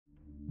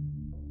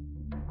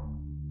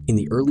In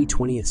the early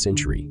 20th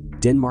century,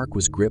 Denmark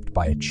was gripped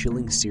by a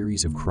chilling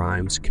series of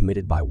crimes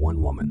committed by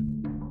one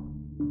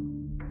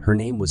woman. Her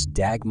name was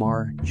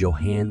Dagmar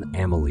Johanne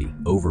Amalie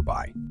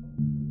Overby,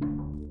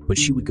 but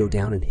she would go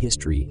down in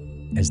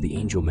history as the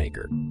Angel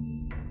Maker.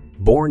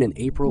 Born in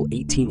April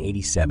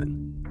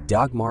 1887,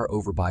 Dagmar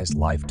Overby's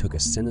life took a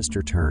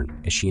sinister turn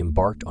as she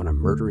embarked on a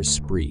murderous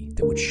spree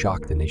that would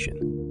shock the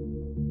nation.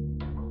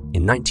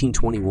 In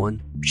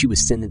 1921, she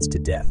was sentenced to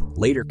death,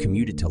 later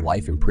commuted to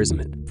life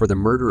imprisonment for the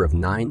murder of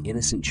 9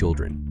 innocent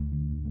children.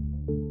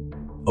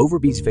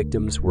 Overby's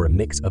victims were a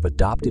mix of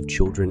adoptive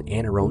children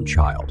and her own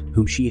child,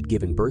 whom she had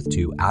given birth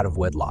to out of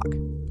wedlock.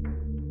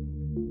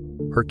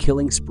 Her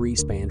killing spree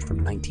spanned from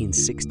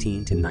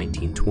 1916 to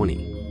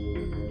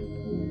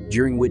 1920,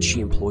 during which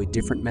she employed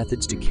different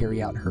methods to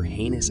carry out her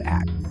heinous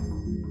act.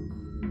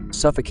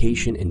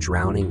 Suffocation and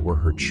drowning were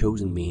her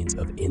chosen means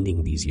of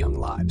ending these young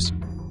lives.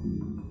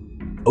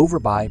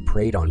 Overby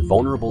preyed on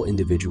vulnerable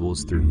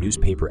individuals through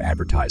newspaper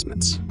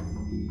advertisements.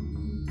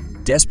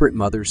 Desperate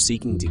mothers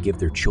seeking to give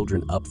their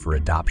children up for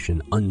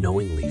adoption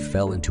unknowingly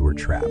fell into her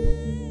trap.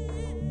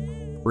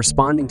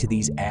 Responding to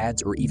these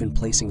ads or even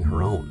placing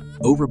her own,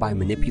 Overby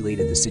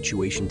manipulated the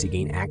situation to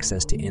gain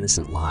access to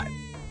innocent lives.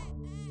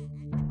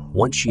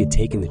 Once she had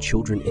taken the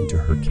children into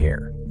her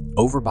care,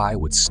 Overby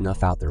would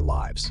snuff out their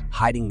lives,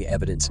 hiding the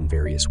evidence in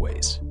various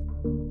ways.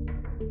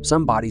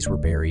 Some bodies were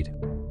buried,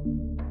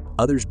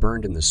 others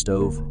burned in the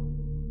stove,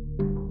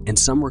 and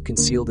some were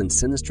concealed in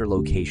sinister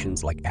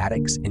locations like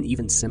attics and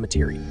even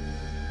cemetery.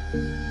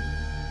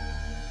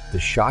 The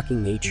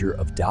shocking nature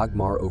of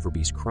Dagmar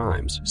Overby's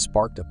crimes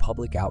sparked a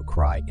public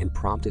outcry and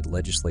prompted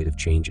legislative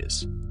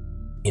changes.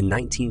 In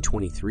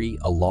 1923,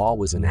 a law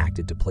was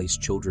enacted to place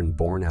children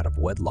born out of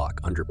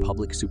wedlock under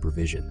public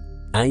supervision,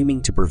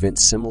 aiming to prevent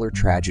similar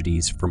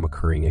tragedies from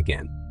occurring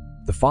again.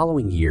 The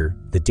following year,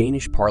 the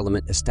Danish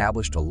Parliament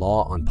established a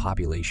law on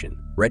population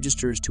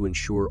registers to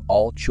ensure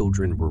all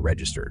children were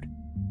registered.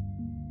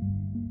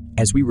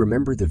 As we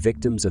remember the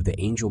victims of the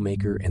Angel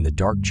Maker and the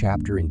dark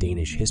chapter in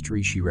Danish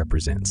history she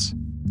represents,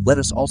 let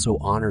us also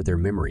honor their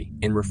memory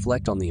and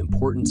reflect on the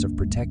importance of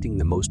protecting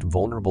the most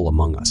vulnerable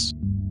among us.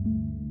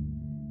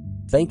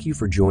 Thank you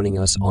for joining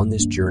us on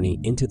this journey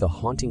into the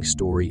haunting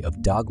story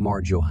of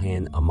Dagmar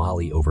Johanne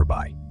Amalie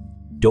Overby.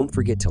 Don't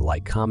forget to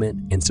like, comment,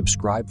 and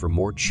subscribe for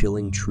more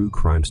chilling true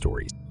crime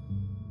stories.